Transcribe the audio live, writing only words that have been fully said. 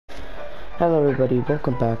Hello everybody,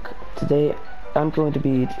 welcome back. Today I'm going to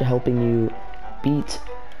be helping you beat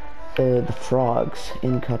the frogs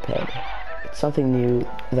in Cuphead. It's something new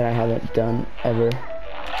that I haven't done ever.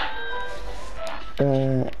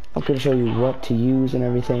 I'm going to show you what to use and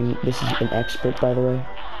everything. This is an expert, by the way,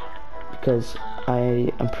 because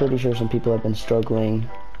I'm pretty sure some people have been struggling.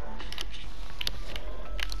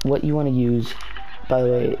 What you want to use, by the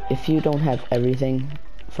way, if you don't have everything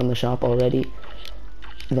from the shop already,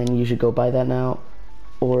 then you should go buy that now.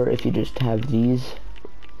 Or if you just have these,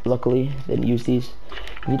 luckily, then use these.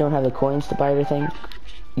 If you don't have the coins to buy everything,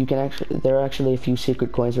 you can there are actually a few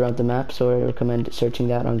secret coins around the map, so I recommend searching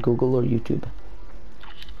that on Google or YouTube.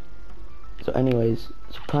 So anyways,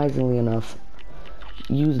 surprisingly enough,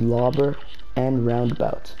 use lobber and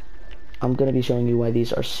roundabout. I'm gonna be showing you why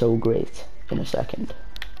these are so great in a second.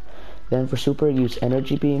 Then for super, use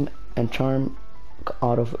energy beam, and charm,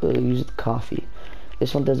 use coffee.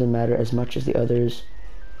 This one doesn't matter as much as the others,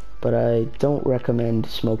 but I don't recommend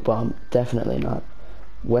smoke bomb. Definitely not.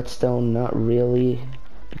 Whetstone, not really,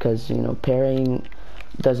 because you know parrying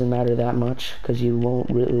doesn't matter that much, because you won't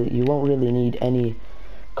really need any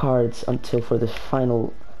cards until for the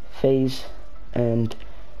final phase, and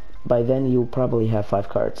by then you'll probably have 5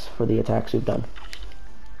 cards for the attacks we've done.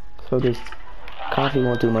 So just coffee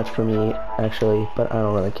won't do much for me actually, but I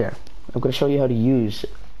don't really care. I'm going to show you how to use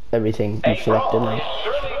everything you selected now.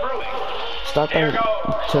 Start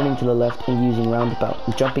by turning to the left and using roundabout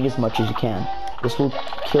and jumping as much as you can. This will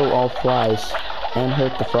kill all flies and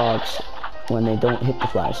hurt the frogs when they don't hit the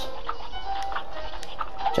flies.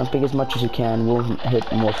 Jumping as much as you can will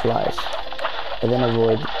hit more flies, and then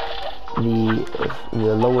avoid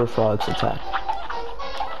the lower frog's attack.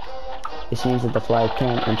 This means that the fly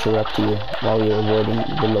can't interrupt you while you're avoiding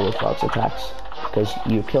the lower frog's attacks, because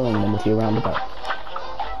you're killing them with your roundabout.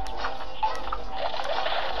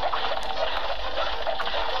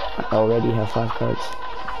 I already have 5 cards.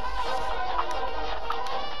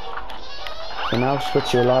 So now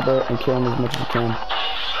switch your lobber and kill him as much as you can.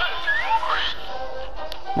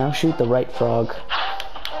 Now shoot the right frog.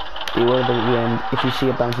 Beware the wind. If you see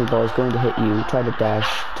a bouncing ball is going to hit you, try to dash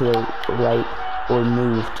to the right or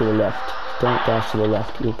move to the left. Don't dash to the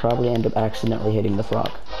left. You'll probably end up accidentally hitting the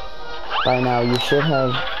frog. By now you should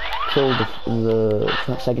have killed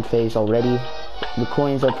the second phase already. The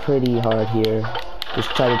coins are pretty hard here.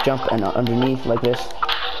 Just try to jump and underneath like this.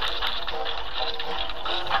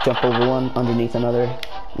 Jump over one, underneath another.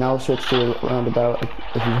 Now switch to a roundabout if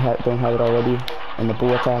you don't have it already. And the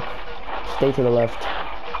bull attack. Stay to the left.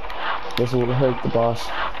 This will hurt the boss.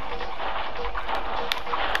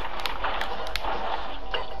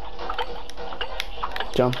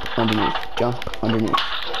 Jump underneath. Jump underneath.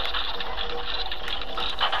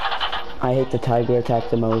 I hate the tiger attack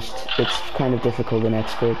the most. It's kind of difficult in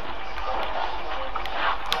expert.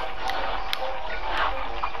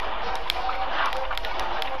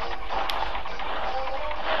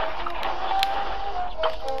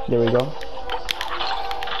 There we go.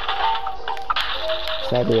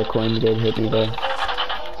 Sadly, a coin did hit me there.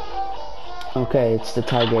 Okay, it's the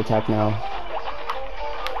tiger attack now.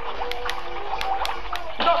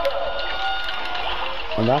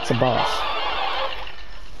 And that's a boss.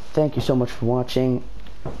 Thank you so much for watching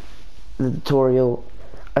the tutorial.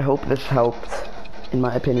 I hope this helped. In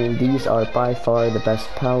my opinion, these are by far the best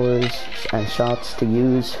powers and shots to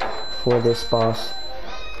use for this boss.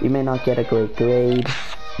 You may not get a great grade.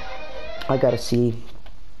 I got a C.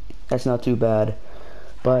 That's not too bad.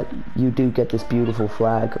 But you do get this beautiful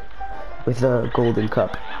flag with the golden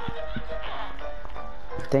cup.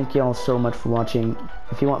 Thank you all so much for watching.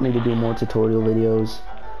 If you want me to do more tutorial videos,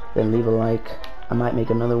 then leave a like. I might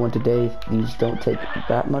make another one today. These don't take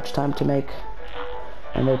that much time to make,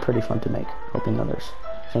 and they're pretty fun to make, helping others.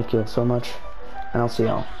 Thank you all so much, and I'll see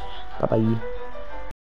y'all. Bye bye.